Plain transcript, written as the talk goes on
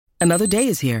Another day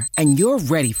is here, and you're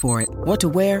ready for it. What to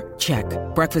wear? Check.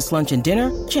 Breakfast, lunch, and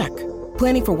dinner? Check.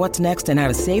 Planning for what's next and how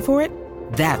to save for it?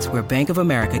 That's where Bank of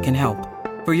America can help.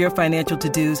 For your financial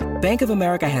to-dos, Bank of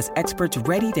America has experts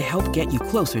ready to help get you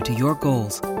closer to your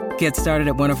goals. Get started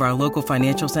at one of our local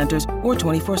financial centers or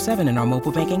 24/7 in our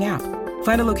mobile banking app.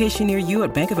 Find a location near you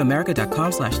at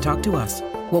bankofamerica.com/talktous.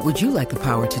 What would you like the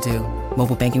power to do?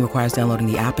 Mobile banking requires downloading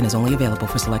the app and is only available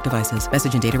for select devices.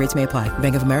 Message and data rates may apply.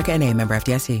 Bank of America N.A., member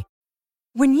FDIC.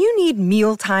 When you need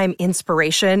mealtime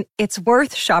inspiration, it's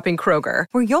worth shopping Kroger,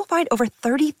 where you'll find over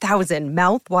 30,000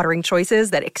 mouth-watering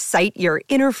choices that excite your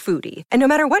inner foodie. And no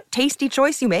matter what tasty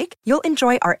choice you make, you'll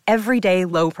enjoy our everyday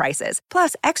low prices,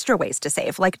 plus extra ways to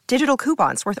save, like digital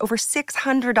coupons worth over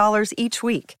 $600 each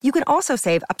week. You can also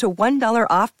save up to $1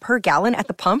 off per gallon at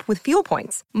the pump with fuel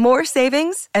points. More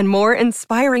savings and more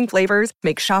inspiring flavors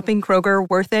make shopping Kroger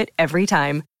worth it every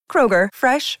time. Kroger,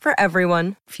 fresh for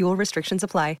everyone. Fuel restrictions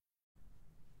apply.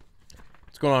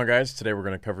 What's going on, guys? Today we're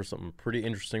going to cover something pretty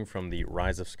interesting from the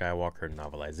Rise of Skywalker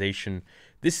novelization.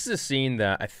 This is a scene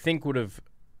that I think would have,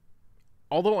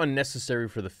 although unnecessary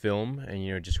for the film,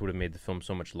 and just would have made the film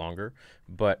so much longer,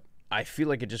 but I feel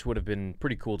like it just would have been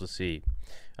pretty cool to see.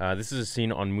 This is a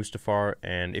scene on Mustafar,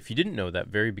 and if you didn't know, that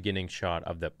very beginning shot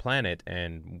of that planet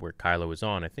and where Kylo is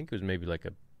on, I think it was maybe like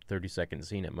a 30-second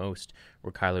scene at most,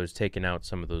 where Kylo is taking out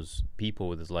some of those people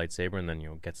with his lightsaber and then,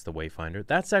 gets the Wayfinder.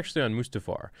 That's actually on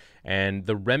Mustafar, and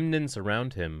the remnants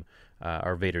around him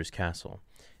are Vader's castle.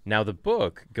 Now, the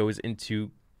book goes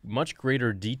into much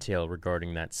greater detail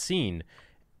regarding that scene,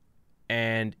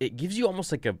 and it gives you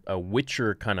almost like a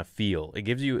Witcher kind of feel. It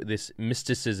gives you this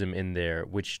mysticism in there,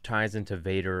 which ties into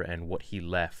Vader and what he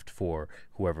left for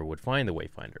whoever would find the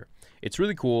Wayfinder. It's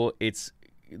really cool.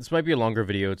 This might be a longer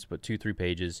video. It's about 2-3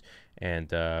 pages,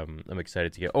 and I'm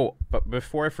excited to get... Oh, but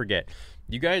before I forget,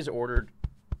 you guys ordered,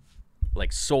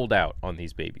 sold out on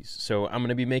these babies. So I'm going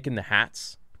to be making the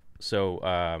hats, so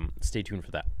stay tuned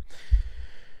for that.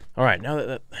 All right, now that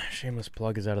that shameless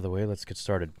plug is out of the way, let's get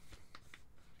started.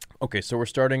 Okay, so we're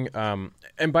starting...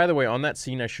 and by the way, on that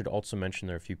scene, I should also mention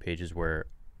there are a few pages where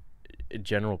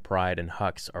General Pride and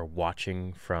Hux are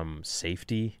watching from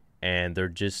safety, and they're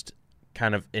just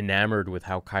kind of enamored with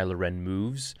how Kylo Ren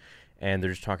moves, and they're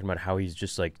just talking about how he's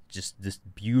just this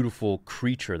beautiful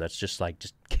creature that's just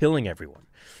killing everyone.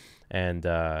 And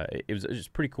it was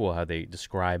pretty cool how they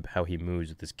describe how he moves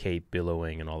with his cape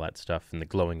billowing and all that stuff, and the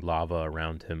glowing lava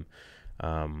around him.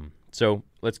 So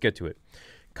let's get to it.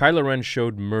 Kylo Ren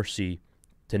showed mercy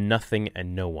to nothing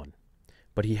and no one,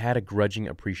 but he had a grudging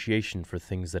appreciation for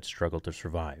things that struggle to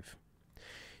survive.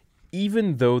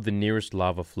 Even though the nearest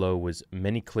lava flow was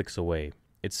many clicks away,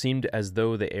 it seemed as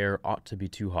though the air ought to be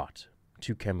too hot,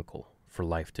 too chemical, for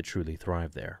life to truly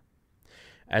thrive there.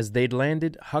 As they'd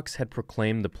landed, Hux had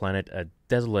proclaimed the planet a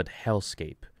desolate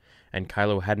hellscape, and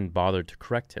Kylo hadn't bothered to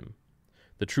correct him.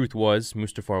 The truth was,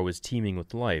 Mustafar was teeming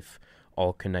with life,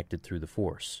 all connected through the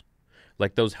Force.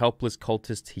 Like those helpless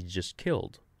cultists he'd just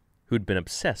killed, who'd been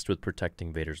obsessed with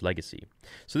protecting Vader's legacy.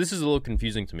 So this is a little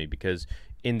confusing to me, because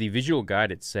in the visual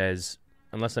guide it says,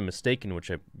 unless I'm mistaken, which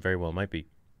I very well might be,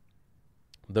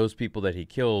 those people that he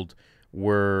killed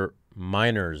were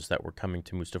miners that were coming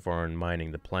to Mustafar and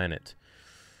mining the planet.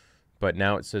 But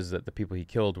now it says that the people he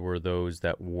killed were those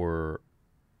that were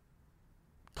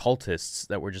cultists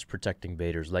that were just protecting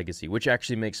Vader's legacy, which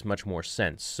actually makes much more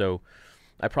sense. So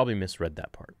I probably misread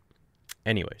that part.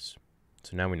 Anyways,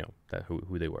 so now we know that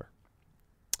who they were.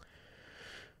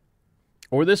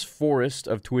 Or this forest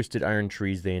of twisted iron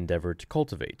trees they endeavored to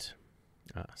cultivate.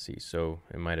 So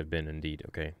it might have been indeed,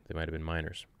 okay, they might have been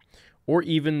miners. Or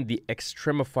even the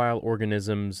extremophile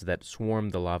organisms that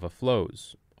swarmed the lava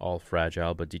flows, all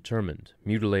fragile but determined,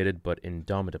 mutilated but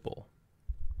indomitable.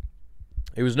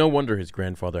 It was no wonder his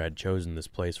grandfather had chosen this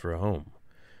place for a home.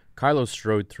 Kylo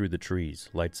strode through the trees,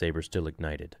 lightsaber still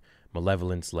ignited.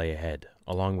 Malevolence lay ahead,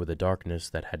 along with a darkness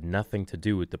that had nothing to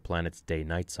do with the planet's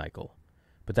day-night cycle.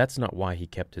 But that's not why he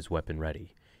kept his weapon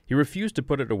ready. He refused to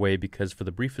put it away because for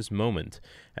the briefest moment,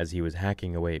 as he was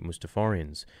hacking away at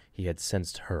Mustafarians, he had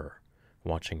sensed her,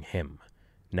 watching him.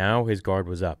 Now his guard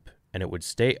was up, and it would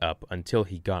stay up until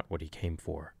he got what he came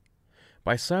for.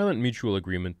 By silent mutual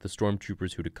agreement, the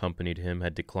stormtroopers who'd accompanied him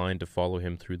had declined to follow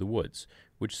him through the woods,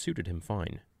 which suited him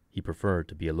fine. He preferred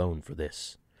to be alone for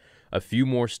this. A few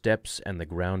more steps and the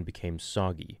ground became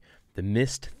soggy. The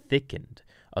mist thickened.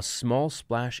 A small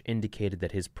splash indicated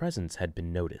that his presence had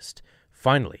been noticed.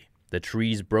 Finally, the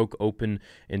trees broke open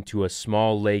into a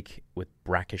small lake with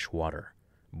brackish water,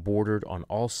 bordered on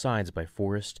all sides by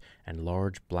forest and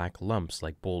large black lumps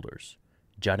like boulders,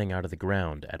 jutting out of the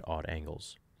ground at odd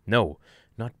angles. No,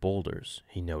 not boulders,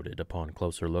 he noted upon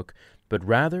closer look, but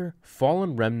rather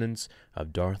fallen remnants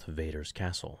of Darth Vader's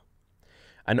castle.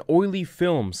 An oily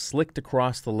film slicked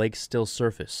across the lake's still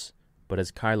surface, but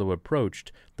as Kylo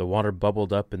approached, the water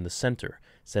bubbled up in the center,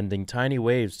 sending tiny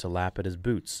waves to lap at his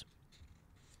boots.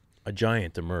 A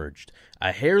giant emerged,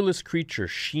 a hairless creature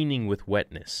sheening with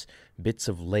wetness, bits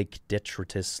of lake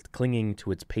detritus clinging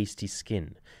to its pasty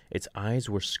skin. Its eyes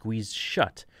were squeezed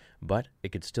shut, but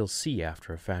it could still see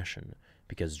after a fashion,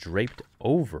 because draped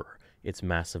over its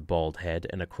massive bald head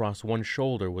and across one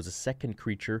shoulder was a second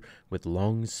creature with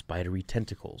long spidery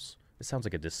tentacles. It sounds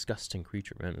like a disgusting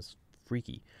creature, man. It's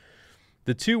freaky.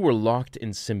 The two were locked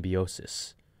in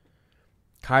symbiosis.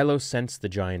 Kylo sensed the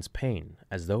giant's pain,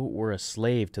 as though it were a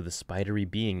slave to the spidery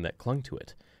being that clung to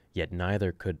it, yet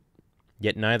neither could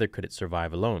it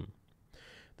survive alone.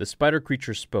 The spider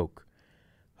creature spoke.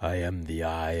 "I am the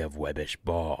Eye of Webbish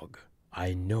Bog.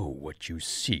 I know what you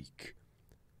seek."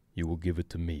 "You will give it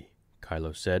to me,"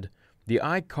 Kylo said. The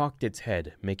eye cocked its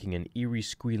head, making an eerie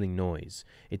squealing noise.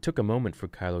 It took a moment for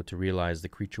Kylo to realize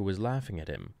the creature was laughing at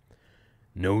him.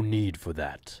 "No need for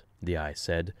that," the eye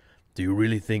said. "Do you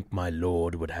really think my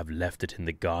lord would have left it in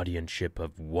the guardianship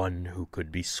of one who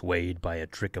could be swayed by a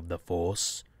trick of the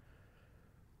Force?"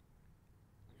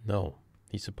 No,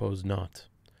 he supposed not.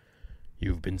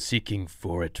 "You've been seeking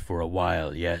for it for a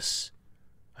while, yes?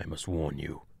 I must warn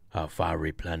you, our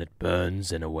fiery planet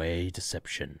burns in a way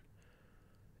deception.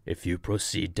 If you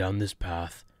proceed down this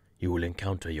path, you will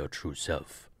encounter your true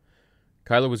self."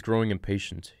 Kylo was growing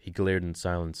impatient. He glared in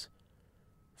silence.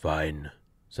 "Fine,"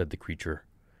 said the creature,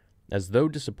 as though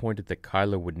disappointed that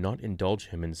Kylo would not indulge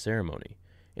him in ceremony.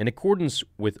 "In accordance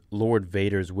with Lord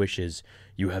Vader's wishes,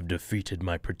 you have defeated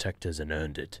my protectors and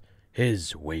earned it.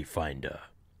 His Wayfinder."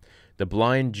 The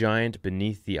blind giant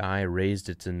beneath the eye raised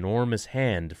its enormous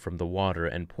hand from the water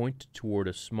and pointed toward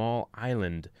a small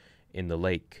island in the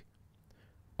lake.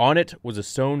 On it was a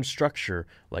stone structure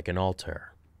like an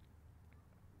altar.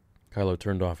 Kylo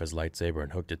turned off his lightsaber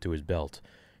and hooked it to his belt.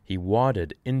 He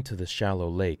waded into the shallow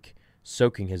lake,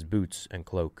 soaking his boots and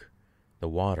cloak. The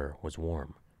water was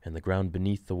warm, and the ground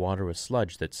beneath the water was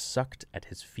sludge that sucked at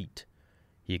his feet.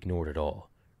 He ignored it all.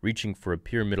 Reaching for a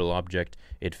pyramidal object,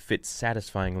 it fit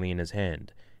satisfyingly in his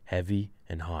hand, heavy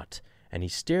and hot, and he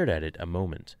stared at it a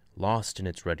moment, lost in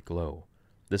its red glow.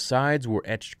 The sides were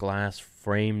etched glass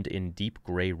framed in deep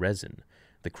gray resin.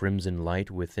 The crimson light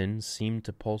within seemed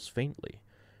to pulse faintly.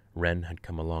 Ren had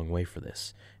come a long way for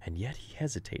this, and yet he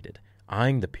hesitated,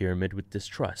 eyeing the pyramid with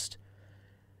distrust.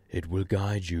 "It will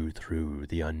guide you through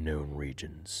the unknown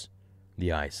regions,"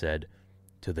 the eye said,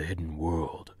 "to the hidden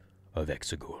world of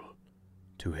Exegol.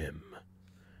 To him."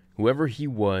 Whoever he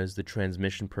was, the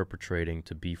transmission perpetrating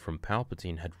to be from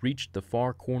Palpatine had reached the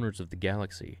far corners of the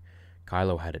galaxy.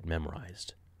 Kylo had it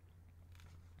memorized.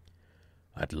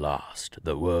 "At last,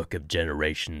 the work of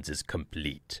generations is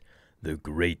complete. The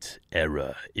great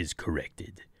error is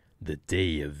corrected. The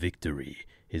day of victory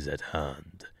is at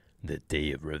hand. The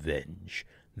day of revenge.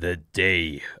 The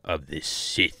day of the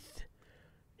Sith."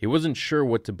 He wasn't sure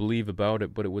what to believe about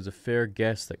it, but it was a fair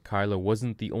guess that Kylo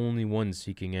wasn't the only one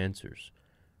seeking answers.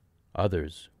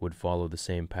 Others would follow the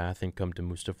same path and come to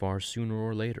Mustafar sooner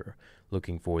or later,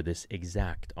 looking for this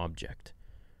exact object.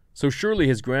 So surely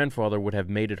his grandfather would have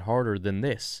made it harder than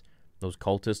this. Those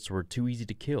cultists were too easy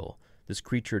to kill, this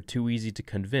creature too easy to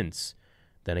convince.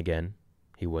 Then again,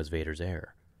 he was Vader's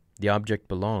heir. The object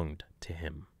belonged to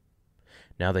him.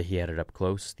 Now that he had it up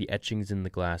close, the etchings in the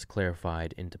glass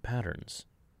clarified into patterns.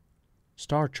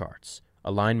 Star charts,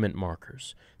 alignment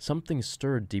markers. Something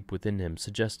stirred deep within him,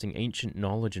 suggesting ancient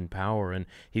knowledge and power, and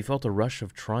he felt a rush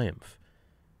of triumph.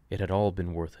 It had all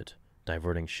been worth it.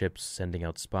 Diverting ships, sending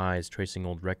out spies, tracing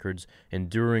old records,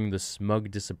 enduring the smug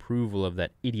disapproval of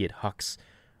that idiot Hux,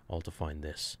 all to find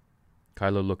this.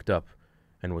 Kylo looked up,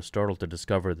 and was startled to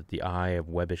discover that the Eye of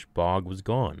Webbish Bog was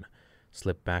gone,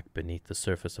 slipped back beneath the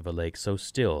surface of a lake so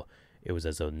still it was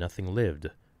as though nothing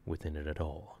lived within it at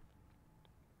all.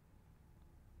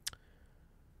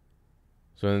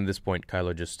 So at this point,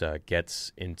 Kylo just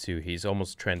gets into, he's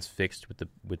almost transfixed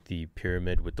with the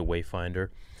pyramid, with the Wayfinder,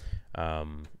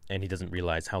 and he doesn't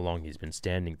realize how long he's been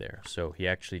standing there. So he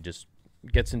actually just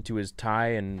gets into his tie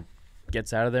and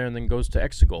gets out of there and then goes to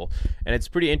Exegol. And it's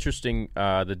pretty interesting,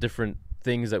 the different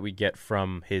things that we get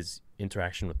from his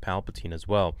interaction with Palpatine as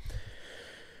well.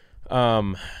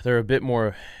 There are a bit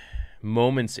more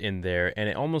moments in there, and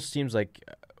it almost seems like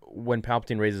when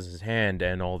Palpatine raises his hand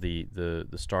and all the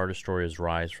Star Destroyers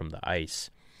rise from the ice,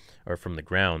 or from the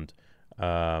ground,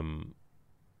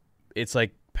 it's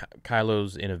like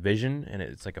Kylo's in a vision, and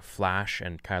it's like a flash,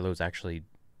 and Kylo's actually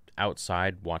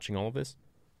outside watching all of this.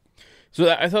 So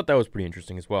I thought that was pretty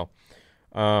interesting as well.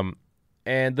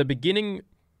 And the beginning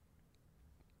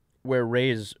where Rey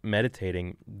is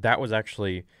meditating, that was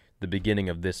actually the beginning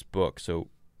of this book. So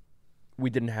we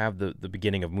didn't have the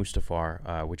beginning of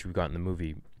Mustafar, which we got in the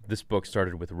movie. This book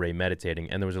started with Rey meditating,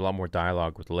 and there was a lot more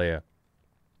dialogue with Leia.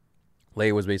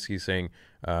 Leia was basically saying,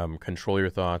 control your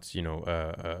thoughts,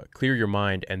 clear your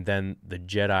mind, and then the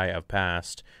Jedi of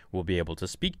past will be able to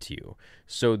speak to you.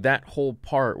 So that whole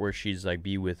part where she's like,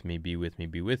 be with me, be with me,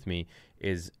 be with me,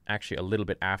 is actually a little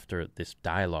bit after this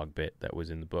dialogue bit that was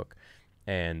in the book.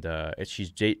 And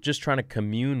she's just trying to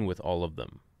commune with all of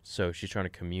them. So she's trying to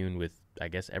commune with, I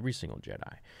guess, every single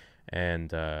Jedi.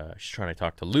 And she's trying to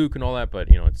talk to Luke and all that, but,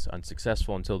 it's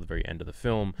unsuccessful until the very end of the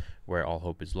film, where all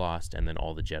hope is lost, and then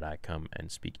all the Jedi come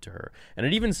and speak to her. And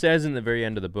it even says in the very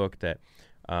end of the book that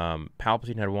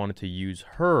Palpatine had wanted to use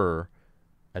her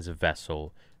as a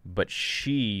vessel, but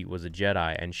she was a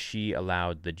Jedi, and she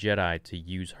allowed the Jedi to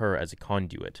use her as a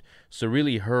conduit. So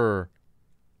really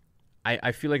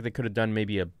I feel like they could have done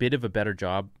maybe a bit of a better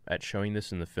job at showing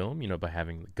this in the film, by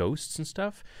having ghosts and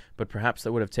stuff, but perhaps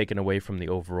that would have taken away from the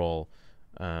overall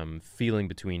feeling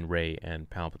between Rey and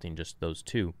Palpatine, just those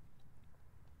two.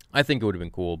 I think it would have been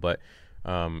cool, but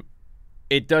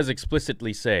it does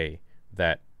explicitly say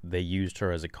that they used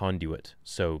her as a conduit.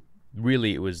 So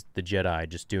really it was the Jedi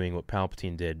just doing what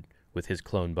Palpatine did with his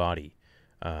clone body,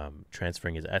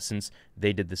 transferring his essence.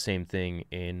 They did the same thing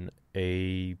in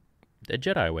a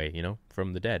Jedi way,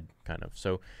 from the dead, kind of.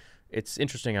 So it's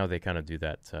interesting how they kind of do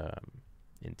that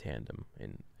in tandem,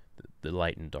 in the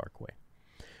light and dark way.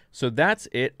 So that's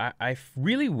it. I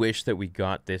really wish that we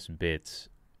got this bit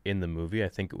in the movie. I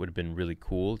think it would have been really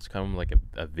cool. It's kind of like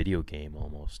a video game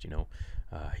almost,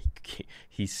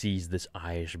 he sees this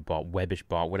eye-ish bot, webbish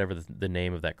bot, whatever the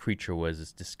name of that creature was,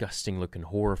 this disgusting-looking,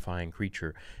 horrifying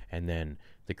creature, and then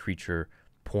the creature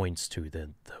points to the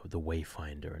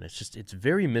Wayfinder, and it's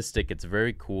very mystic, it's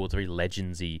very cool, it's very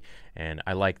legendsy, and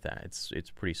I like that. It's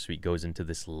pretty sweet. Goes into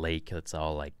this lake that's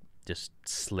all like just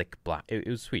slick black. It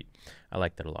was sweet. I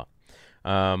like that a lot.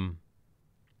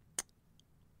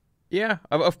 Yeah,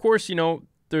 of course,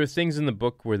 there are things in the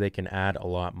book where they can add a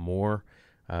lot more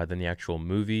than the actual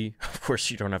movie. Of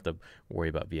course, you don't have to worry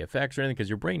about VFX or anything because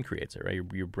your brain creates it, right?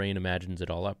 Your brain imagines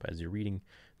it all up as you're reading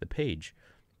the page.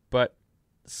 But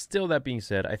still, that being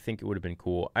said, I think it would have been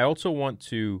cool. I also want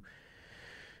to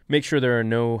make sure there are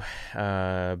no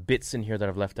bits in here that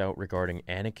I've left out regarding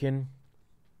Anakin,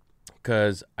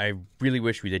 because I really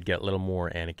wish we did get a little more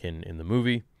Anakin in the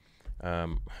movie. A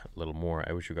little more.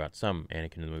 I wish we got some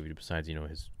Anakin in the movie besides,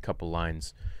 his couple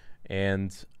lines.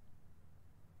 And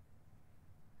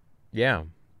yeah,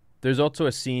 there's also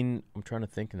a scene, I'm trying to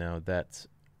think now, that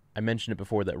I mentioned it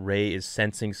before, that Rey is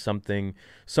sensing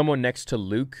someone next to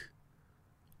Luke,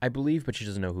 I believe, but she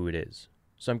doesn't know who it is.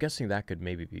 So I'm guessing that could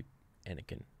maybe be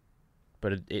Anakin.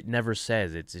 But it never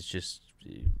says. It's just,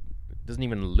 it doesn't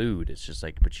even allude. It's just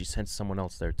like, but she sensed someone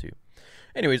else there too.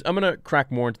 Anyways, I'm going to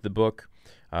crack more into the book,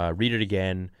 read it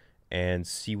again, and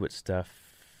see what stuff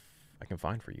I can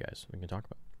find for you guys we can talk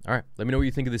about. All right, let me know what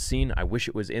you think of this scene. I wish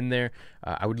it was in there.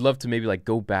 I would love to maybe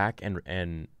go back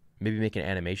and maybe make an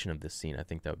animation of this scene. I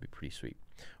think that would be pretty sweet.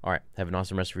 All right, have an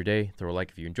awesome rest of your day. Throw a like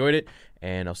if you enjoyed it,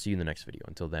 and I'll see you in the next video.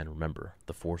 Until then, remember,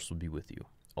 the Force will be with you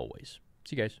always.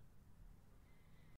 See you guys.